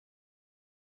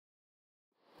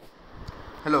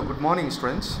Hello, good morning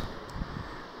students.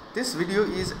 This video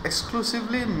is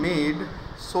exclusively made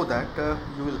so that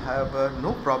you will have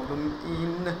no problem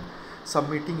in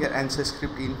submitting your answer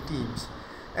script in Teams.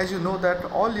 As you know that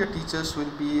all your teachers will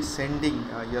be sending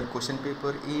your question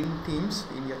paper in Teams,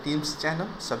 in your Teams channel,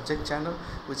 subject channel,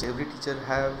 which every teacher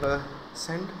have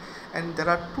sent. And there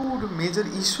are two major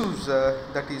issues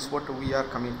that is what we are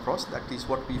coming across, that is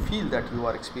what we feel that you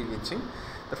are experiencing.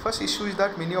 The first issue is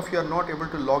that many of you are not able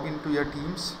to log into your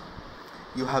Teams.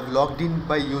 You have logged in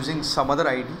by using some other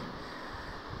ID.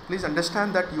 Please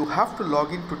understand that you have to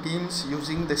log into Teams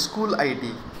using the school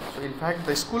ID. So in fact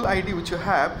the school ID which you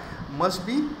have must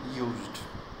be used.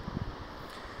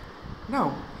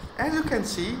 Now as you can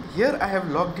see here, I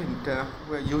have logged in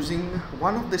using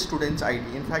one of the students'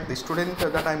 ID. In fact the student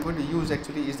that I am going to use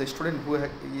actually is the student who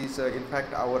is in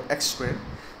fact our ex-student.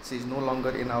 She is no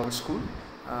longer in our school.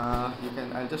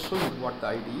 I'll just show you what the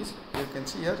ID is. You can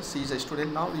see here she is a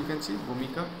student now. You can see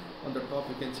Bhumika on the top,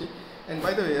 you can see. And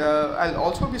by the way, I'll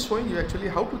also be showing you actually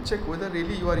how to check whether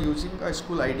really you are using a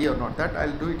school ID or not. That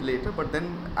I'll do it later, but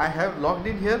then I have logged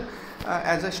in here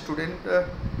as a student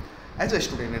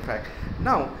in fact.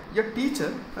 Now your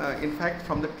teacher, in fact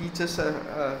from the teachers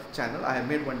channel, I have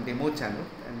made one demo channel,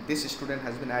 and this student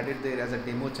has been added there as a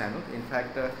demo channel. In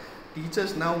fact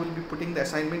teachers now will be putting the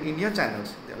assignment in your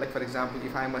channels. Like for example,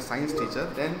 if I am a science teacher,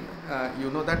 then you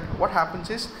know that what happens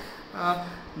is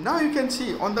now you can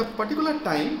see on the particular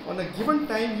time, on a given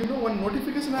time, you know, one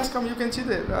notification has come. You can see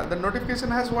the notification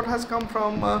has what has come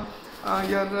from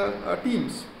your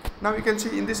Teams. Now you can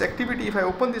see in this activity, if I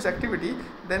open this activity,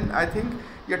 then I think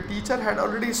your teacher had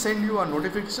already sent you a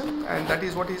notification, and that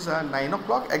is what is 9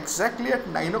 o'clock. Exactly at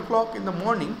 9 o'clock in the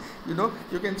morning, you know,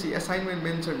 you can see assignment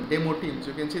mentioned demo teams.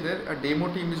 You can see there a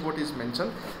demo team is what is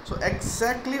mentioned. So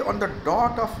exactly on the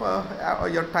dot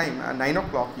of your time 9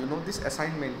 o'clock, you know, this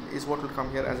assignment is what will come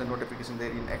here as a notification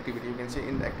there in activity. You can see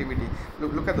in the activity,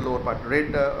 look at the lower part,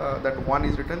 red, that one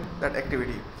is written, that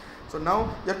activity. So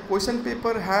now your question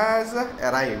paper has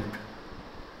arrived.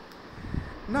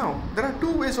 Now there are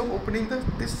two ways of opening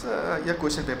your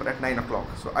question paper at 9 o'clock.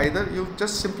 So either you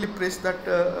just simply press that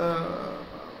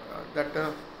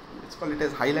let's call it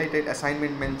as highlighted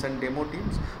assignment mentioned demo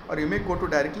teams, or you may go to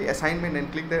directly assignment and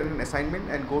click there in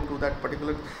assignment and go to that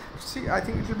particular. See, I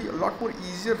think it will be a lot more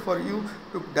easier for you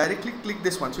to directly click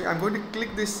this one. So I'm going to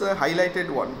click this highlighted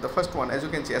one, the first one, as you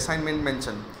can see, assignment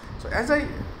mentioned. So as I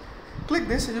click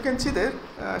this, you can see there,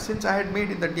 since I had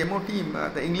made in the demo team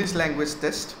the English language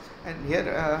test, and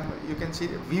here you can see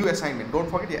view assignment. Don't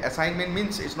forget, your assignment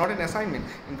means it's not an assignment.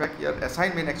 In fact your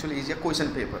assignment actually is your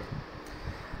question paper.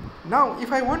 Now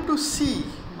if I want to see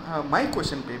my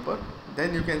question paper,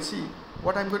 then you can see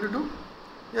what I'm going to do.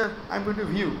 Here I'm going to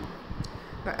view.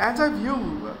 Now as I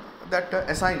view that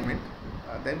assignment,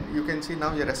 then you can see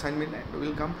now your assignment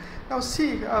will come. Now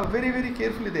see very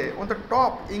carefully there on the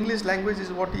top, English language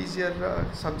is what is your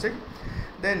subject.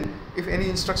 Then if any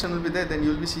instruction will be there, then you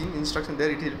will be seeing instruction there,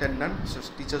 it is written none. So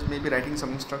teachers may be writing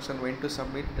some instruction when to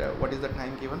submit, what is the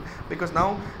time given, because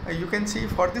now you can see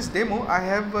for this demo I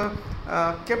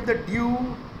have kept the due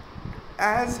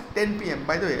as 10 p.m.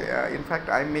 By the way, in fact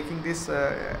I am making this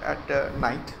at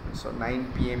night, so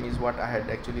 9 p.m. is what I had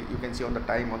actually. You can see on the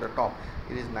time on the top,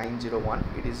 it is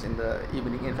 9:01. It is in the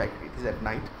evening, in fact it is at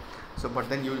night. So but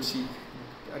then you will see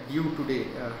due today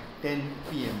 10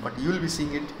 p.m. but you will be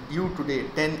seeing it due today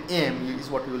 10 a.m. is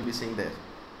what you will be seeing there.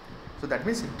 So that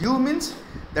means due means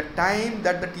the time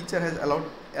that the teacher has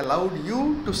allowed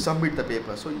you to submit the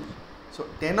paper. So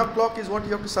 10 o'clock is what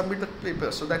you have to submit the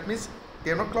paper. So that means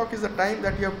 10 o'clock is the time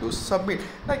that you have to submit.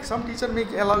 Like some teacher may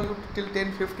allow you till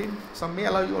 10:15, some may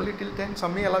allow you only till 10,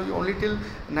 some may allow you only till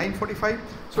 9:45.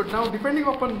 So now depending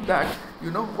upon that, you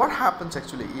know what happens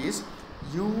actually is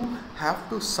you have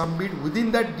to submit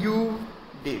within that due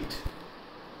date.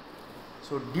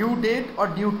 So due date or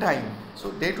due time.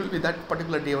 So date will be that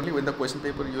particular day only when the question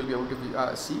paper you will be able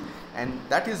to see, and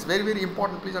that is very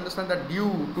important. Please understand that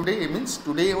due today means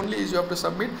today only is you have to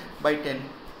submit by 10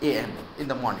 a.m. in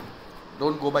the morning.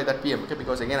 Don't go by that PM, okay,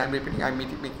 because again I'm repeating, I'm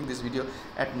making this video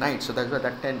at night, so that's why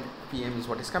that 10 p.m. is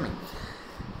what is coming.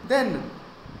 Then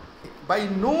by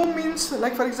no means,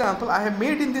 like for example, I have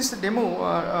made in this demo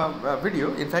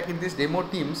video, in fact in this demo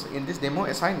teams, in this demo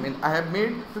assignment, I have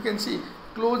made, you can see,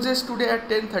 closes today at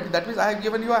 10:30. That means I have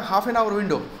given you a half an hour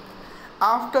window.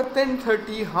 After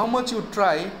 10:30, how much you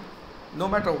try, no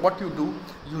matter what you do,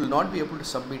 you will not be able to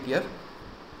submit your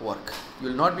work. You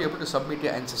will not be able to submit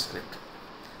your answer script.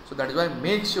 So that is why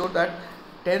make sure that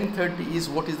 10:30 is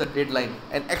what is the deadline,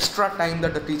 an extra time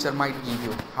that the teacher might give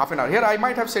you, half an hour. Here I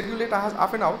might have scheduled it as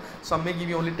half an hour. Some may give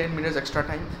you only 10 minutes extra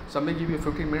time, some may give you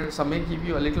 15 minutes, some may give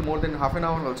you a little more than half an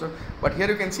hour also. But here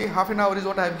you can see half an hour is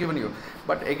what I have given you.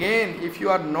 But again, if you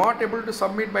are not able to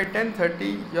submit by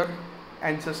 10:30, your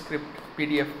answer script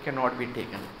PDF cannot be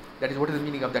taken. That is what is the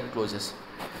meaning of that clauses.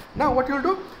 Now what you will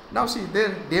do? Now see, there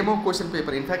demo question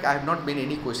paper. In fact, I have not made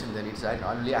any question there. It's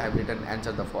only I have written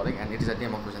answer the following, and it is a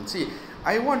demo question. See,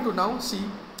 I want to now see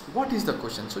what is the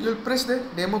question. So you'll press the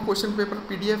demo question paper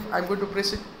PDF. I'm going to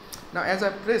press it. Now as I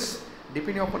press,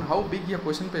 depending upon how big your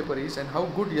question paper is and how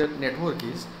good your network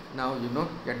is, now you know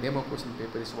your demo question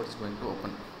paper is what is going to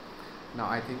open. Now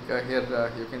I think here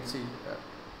you can see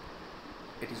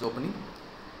it is opening.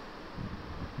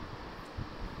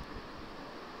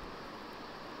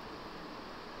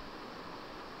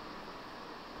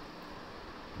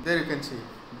 There you can see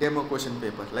demo question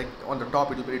paper, like on the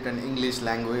top it will be written English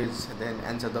language, then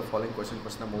answer the following question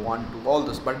number 1 to all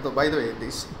this. But by the way,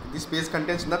 this page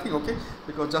contains nothing, okay,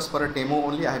 because just for a demo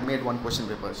only I have made one question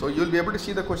paper. So you will be able to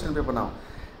see the question paper now.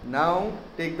 Now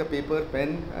take the paper,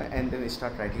 pen, and then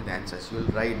start writing the answers. You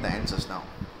will write the answers now.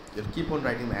 You will keep on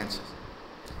writing the answers.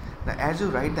 Now as you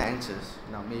write the answers,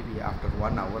 now maybe after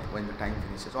 1 hour when the time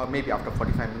finishes, or maybe after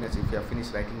 45 minutes if you have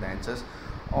finished writing the answers,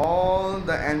 all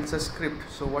the answer script.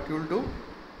 So what you will do,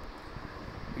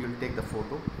 you will take the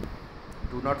photo.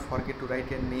 Do not forget to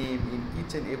write your name in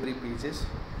each and every pages.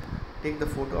 Take the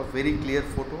photo, a very clear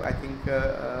photo. I think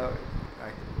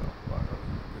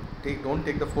don't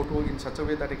take the photo in such a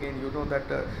way that again you know that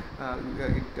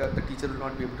the teacher will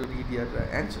not be able to read your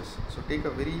answers. So take a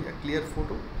very clear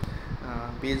photo,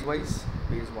 page wise,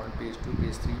 page 1, page 2,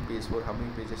 page 3, page 4, how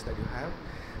many pages that you have.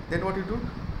 Then what you do,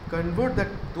 convert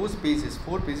those pages,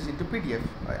 4 pages, into PDF.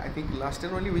 I think last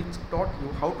year only we taught you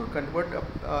how to convert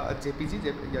a JPG.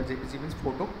 JPG means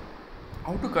photo.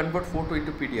 How to convert photo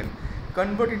into PDF.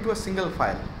 Convert into a single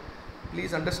file.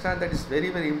 Please understand that it's very,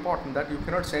 very important that you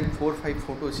cannot send 4 or 5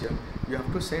 photos here. You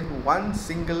have to send one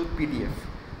single PDF.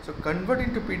 So convert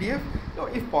into PDF. You know,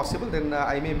 if possible, then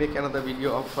I may make another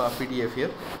video of PDF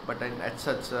here. But at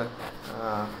such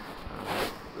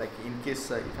like in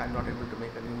case if I am not able to make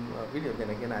a new video, then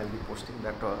again I will be posting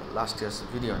that last year's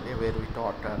video where we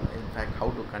taught in fact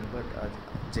how to convert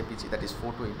JPG, that is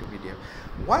photo, into PDF.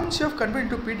 Once you have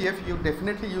converted into PDF, you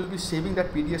will be saving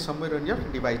that PDF somewhere on your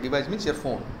device. Device means your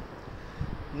phone.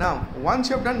 Now once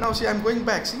you have done, now see I am going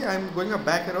back. See, I am going a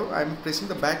back arrow. I am pressing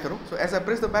the back arrow. So as I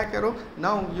press the back arrow,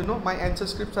 now you know my answer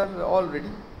scripts are all ready.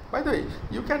 By the way,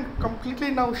 you can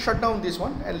completely now shut down this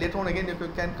one, and later on again you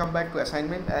can come back to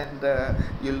assignment and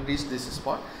you will reach this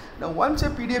spot. Now once a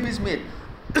PDF is made,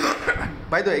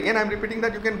 by the way, again I am repeating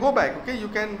that you can go back, okay, you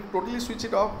can totally switch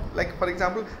it off. Like for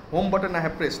example, home button I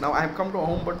have pressed. Now I have come to a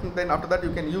home button, then after that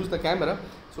you can use the camera.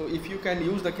 So if you can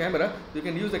use the camera, you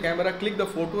can use the camera, click the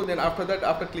photo, then after that,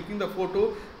 after clicking the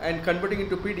photo and converting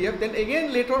into PDF, then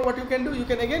again later on what you can do, you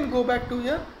can again go back to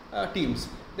your Teams.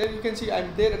 Then you can see I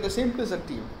am there at the same place as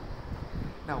team.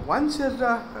 Now once your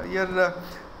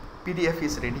PDF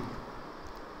is ready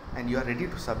and you are ready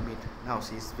to submit, now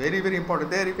see, it's very, very important.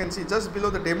 There you can see just below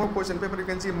the demo question paper, you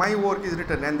can see my work is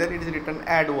written, and then it is written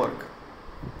add work.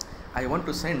 I want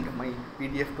to send my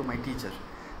PDF to my teacher.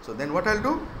 So then what I'll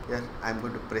do, here I'm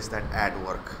going to press that add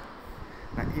work.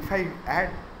 Now if I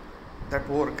add that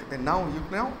work, then now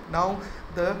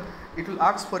it will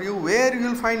ask for you where you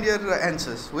will find your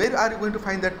answers. Where are you going to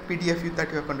find that PDF that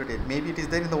you have converted? Maybe it is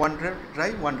there in the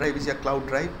OneDrive. OneDrive is your cloud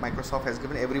drive. Microsoft has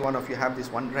given every one of you have this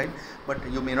OneDrive, but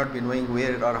you may not be knowing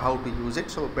where or how to use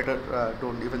it. So better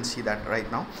don't even see that right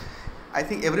now. I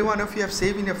think every one of you have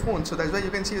saved in your phone. So that's why you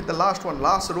can see the last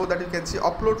row that you can see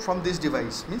upload from this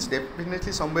device. Means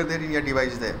definitely somewhere there in your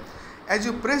device there. As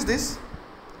you press this,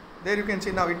 there you can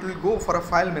see now it will go for a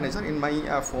file manager in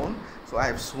my phone. So I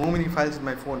have so many files in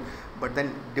my phone, but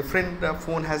then different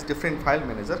phone has different file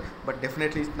manager. But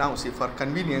definitely now see, for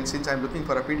convenience, since I am looking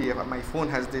for a PDF, my phone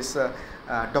has this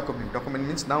document. Document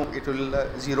means now it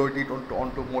will zero it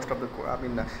onto most of the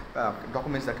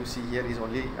documents that you see here is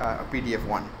only a PDF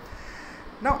one.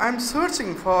 Now I am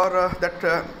searching for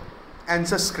that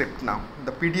answer script, now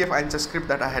the PDF answer script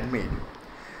that I had made.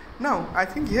 Now I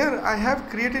think here I have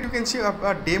created, you can see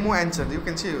a demo answer. You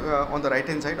can see on the right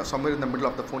hand side or somewhere in the middle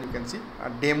of the phone you can see a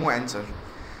demo answer.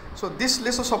 So this,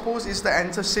 let's suppose, is the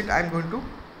answer sheet I am going to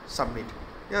submit.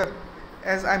 Here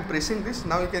as I am pressing this,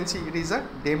 now you can see it is a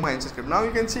demo answer script. Now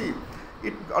you can see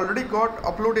it already got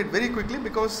uploaded very quickly,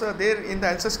 because there in the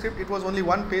answer script it was only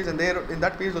one page, and there in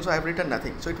that page also I have written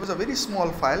nothing. So it was a very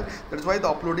small file. That is why the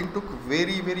uploading took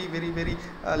very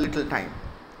little time.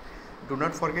 do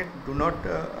not forget, do not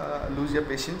lose your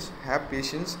patience. Have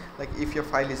patience. Like if your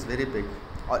file is very big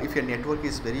or if your network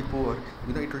is very poor,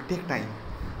 it will take time.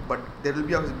 But there will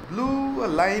be a blue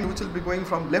line which will be going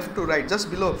from left to right, just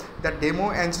below that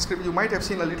demo and script. You might have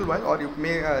seen a little while, or you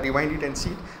may rewind it and see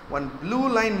it. One blue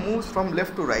line moves from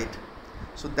left to right.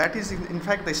 So that is in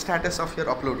fact the status of your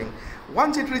uploading.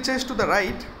 Once it reaches to the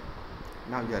right,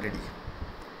 now you are ready.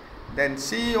 Then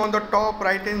see on the top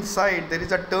right hand side there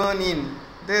is a turn in.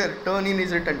 There turn in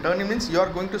is written. Turn in means you are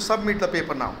going to submit the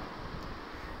paper now.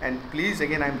 And please,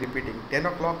 again I am repeating, 10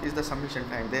 o'clock is the submission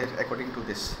time there according to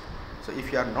this. So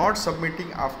if you are not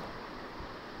submitting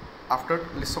after,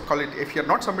 let's call it, if you are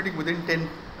not submitting within 10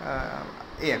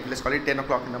 a.m., let's call it 10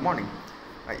 o'clock in the morning,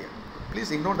 please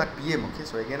ignore that PM. Okay,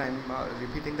 so again I am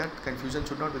repeating that confusion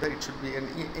should not be there. It should be an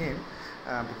AM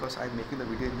because I am making the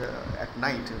video at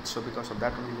night, and so because of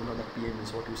that only that PM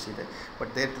is what you see there.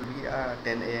 But there will be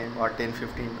 10 AM or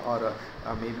 10:15 or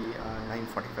maybe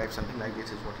 9:45, something like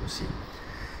this is what you see.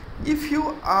 If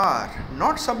you are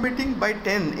not submitting by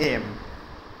 10 AM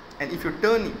and if you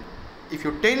turn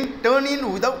in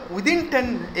within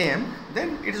 10 AM,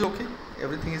 then it is okay,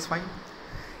 everything is fine.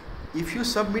 If you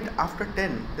submit after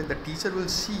 10, then the teacher will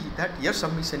see that your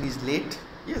submission is late.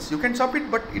 Yes, you can submit,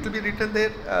 but it will be written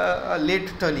there late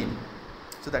turn in.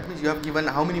 So that means you have given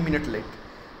how many minutes late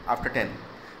after 10.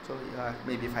 So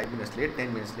maybe 5 minutes late,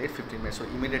 10 minutes late, 15 minutes. So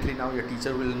immediately now your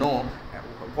teacher will know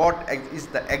what is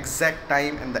the exact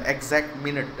time and the exact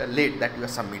minute late that you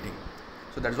are submitting.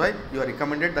 So that's why you are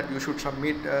recommended that you should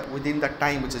submit within the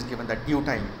time which is given, the due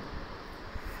time.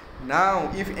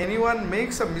 Now, if anyone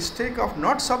makes a mistake of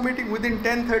not submitting within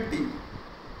 10:30,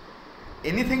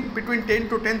 anything between 10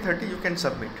 to 10:30 you can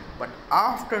submit. But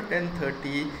after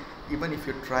 10:30, even if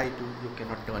you try to, you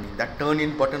cannot turn in. That turn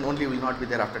in button only will not be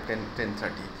there after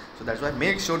 10:30. So that's why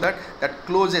make sure that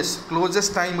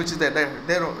closest time which is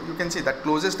there you can see that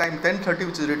closest time 10:30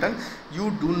 which is written,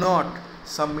 you do not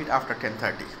submit after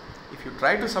 10:30. If you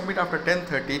try to submit after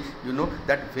 10:30,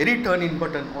 that very turn in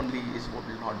button only is what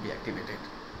will not be activated.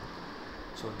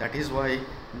 So that is why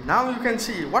now you can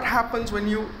see what happens when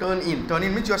you turn in. Turn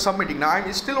in means you are submitting. Now I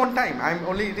am still on time.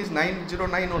 It is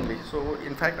 9:09 only. So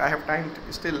in fact I have time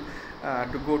still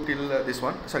to go till this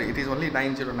one. Sorry, it is only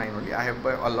 9:09 only. I have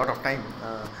a lot of time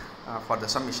for the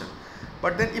submission.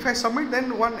 But then if I submit,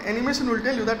 then one animation will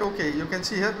tell you that okay, you can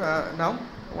see here now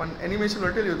one animation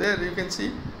will tell you there. You can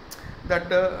see that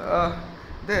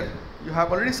there you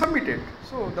have already submitted.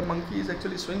 So the monkey is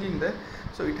actually swinging there.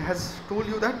 So it has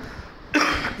told you that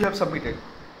you have submitted.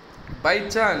 By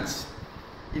chance,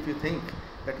 if you think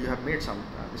that you have made some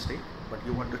mistake, but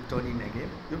you want to turn in again,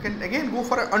 you can again go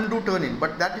for an undo turn in,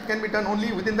 but that can be done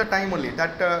only within the time only,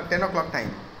 that 10 o'clock time.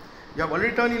 You have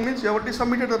already turned in means you have already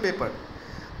submitted the paper.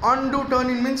 Undo turn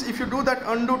in means if you do that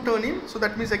undo turn in, so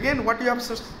that means again what you have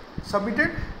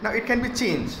submitted, now it can be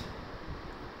changed.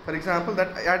 For example,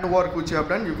 that add work which you have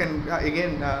done, you can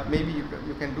again maybe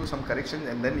you can do some corrections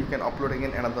and then you can upload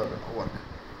again another work.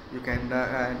 You can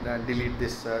delete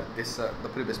the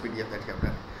previous PDF that you have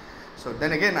done. So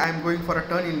then again I am going for a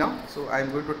turn in now. So I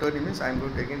am going to turn in means I am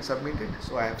going to again submit it.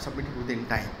 So I have submitted within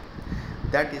time.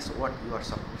 That is what you are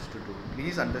supposed to do.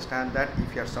 Please understand that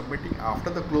if you are submitting after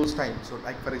the close time, so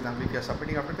like for example if you are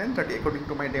submitting after 10:30 according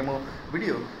to my demo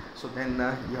video, so then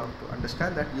you have to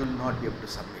understand that you will not be able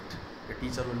to submit. The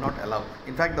teacher will not allow.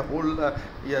 In fact, the whole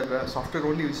your software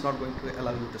only is not going to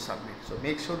allow you to submit. So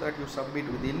make sure that you submit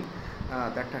within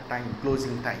that time,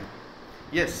 closing time.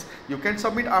 Yes, you can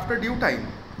submit after due time.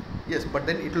 Yes, but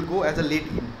then it will go as a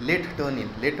late turn in.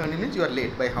 Late turn in means you are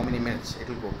late by how many minutes it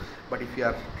will go. But if you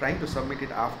are trying to submit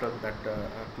it after that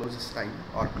closest time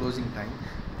or closing time,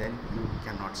 then you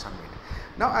cannot submit.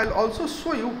 Now I'll also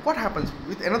show you what happens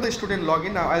with another student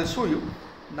login. Now I'll show you.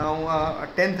 Now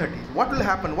 10:30. What will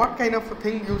happen? What kind of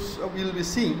thing you will be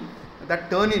seeing? That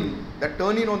turn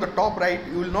in on the top right,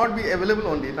 you will not be available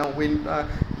only. Now when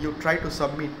you try to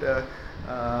submit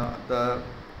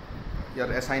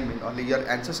your assignment or your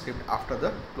answer script after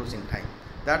the closing time,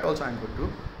 that also I am going to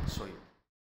show you.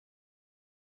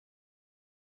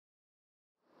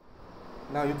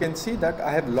 Now you can see that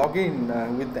I have logged in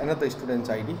with another student's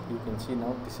ID. You can see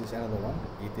now this is another one.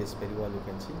 It is very well, you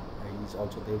can see he is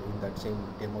also there in that same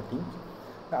demo team.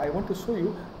 Now I want to show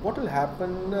you what will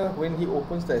happen when he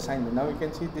opens the assignment. Now you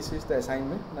can see this is the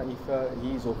assignment. Now if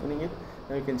he is opening it,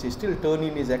 now you can see still turn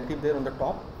in is active there on the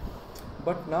top.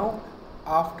 But now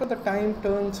after the time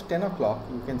turns 10 o'clock,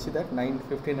 you can see that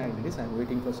 9:59 it is. I am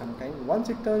waiting for some time. Once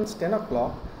it turns 10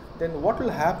 o'clock, then what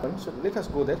will happen? So let us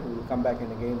go there. We will come back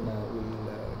and again we will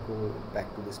go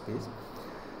back to this page.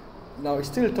 Now it's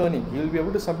still turning. He will be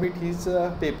able to submit his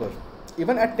paper.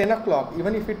 even at 10 o'clock,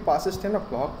 even if it passes 10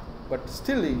 o'clock, but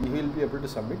still he will be able to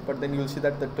submit, but then you will see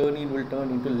that the turn in will turn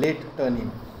into late turn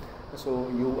in. So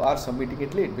you are submitting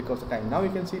it late because of the time. Now you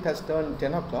can see it has turned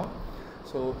 10 o'clock.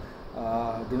 So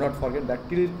do not forget that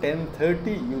till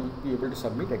 10:30 you will be able to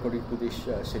submit according to this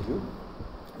schedule.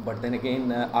 But then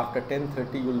again, after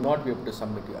 10:30 you will not be able to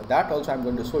submit. That also I am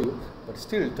going to show you, but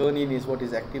still turn in is what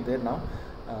is active there now.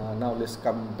 Now let's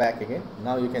come back again.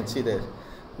 Now you can see there.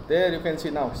 There you can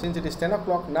see now, since it is 10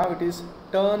 o'clock, now it is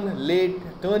turn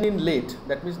in late.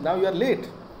 That means now you are late.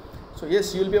 So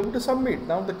yes, you will be able to submit.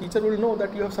 Now the teacher will know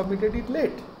that you have submitted it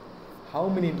late. How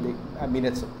many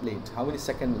minutes late, how many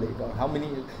seconds late, or how many,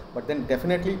 but then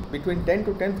definitely between 10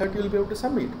 to 10:30 you will be able to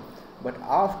submit. But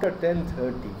after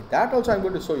 10:30, that also I am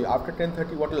going to show you. After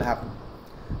 10:30 what will happen.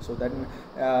 So then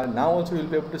now also you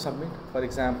will be able to submit. For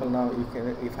example, now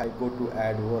if I go to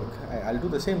add work, I'll do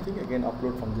the same thing again,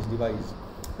 upload from this device.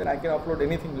 Then I can upload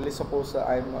anything. Let's suppose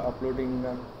I'm uploading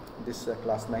this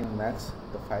class 9 maths.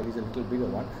 The file is a little bigger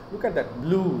one. Look at that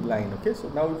blue line. Okay, so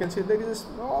now you can see there is a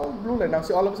small blue line. Now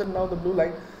see, all of a sudden now the blue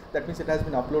line, that means it has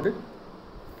been uploaded.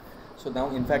 So now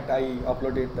in fact I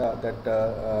uploaded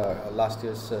that last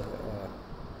year's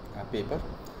paper.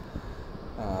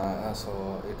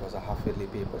 So it was a half-yearly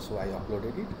paper, so I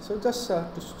uploaded it. So just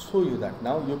to show you that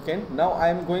now you can, now I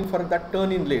am going for that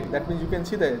turn in late. That means you can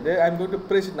see there I am going to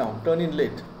press it now, turn in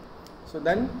late. So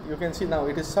then you can see now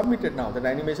it is submitted. Now that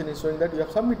animation is showing that you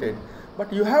have submitted,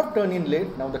 but you have turned in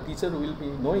late. Now the teacher will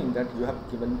be knowing that you have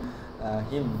given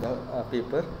him the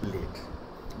paper late,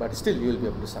 but still you will be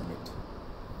able to submit.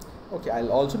 Okay,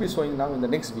 I'll also be showing now in the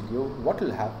next video what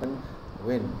will happen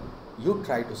when you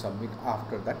try to submit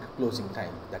after that closing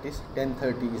time. That is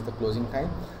 10:30 is the closing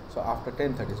time. So after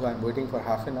 10:30, so I'm waiting for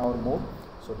half an hour more.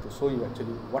 So to show you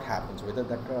actually what happens, whether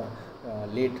that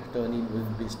late turn in will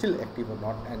be still active or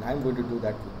not, and I'm going to do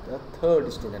that with the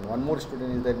third student. One more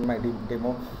student is there in my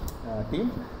demo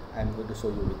team. I'm going to show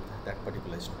you with that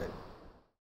particular student.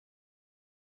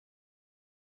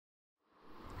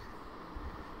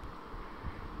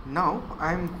 Now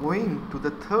I'm going to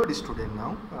the third student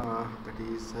now, that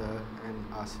is an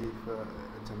Asif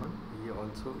Jaman. He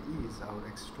also is our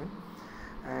ex-student,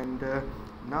 and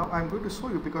now I'm going to show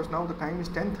you, because now the time is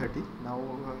 10:30. Now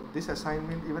this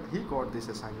assignment, even he got this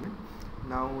assignment.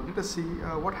 Now let us see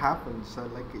what happens,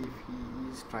 like if he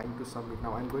is trying to submit.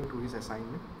 Now I'm going to his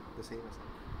assignment, the same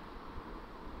assignment.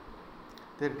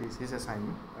 There it is, his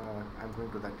assignment. I'm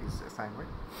going to that his assignment.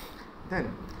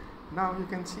 Then now you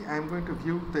can see I am going to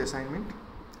view the assignment.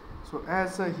 So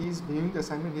as he is viewing the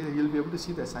assignment, he will be able to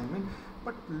see the assignment.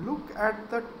 But look at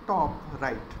the top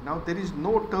right. Now there is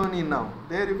no turn in now.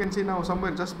 There you can see now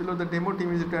somewhere just below the demo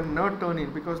team is written no turn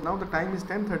in, because now the time is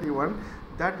 10:31.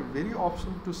 That very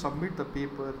option to submit the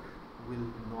paper will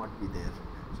not be there.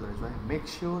 So that's why make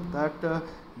sure that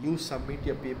you submit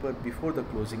your paper before the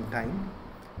closing time.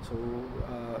 So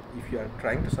if you are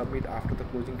trying to submit after the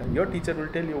closing time, your teacher will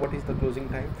tell you what is the closing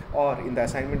time, or in the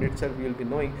assignment itself you will be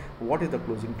knowing what is the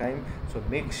closing time. So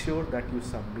make sure that you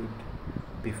submit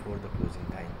before the closing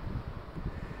time.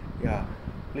 Yeah,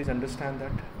 please understand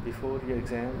that before your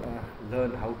exam,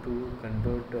 learn how to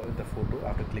convert the photo.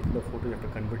 After clicking the photo, you have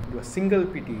to convert into a single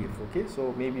PDF. Okay,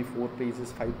 so maybe 4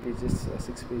 pages, 5 pages,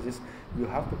 6 pages, you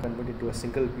have to convert it to a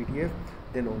single PDF.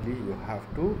 Then only you have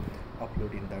to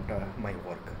upload in that my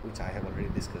work, which I have already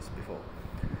discussed before.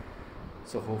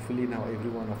 So hopefully now every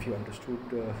one of you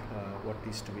understood what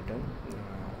is to be done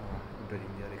during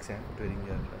your exam, during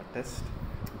your test.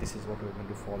 This is what we're going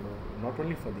to follow, not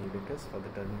only for the unit test, for the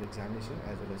terminal examination,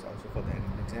 as well as also for the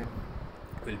annual exam.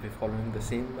 We'll be following the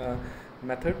same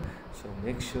method. So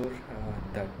make sure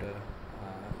that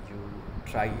you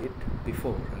try it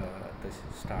before the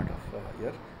start of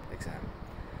your exam.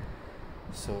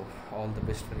 So all the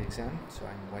best for the exam. So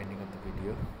I'm winding up the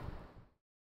video.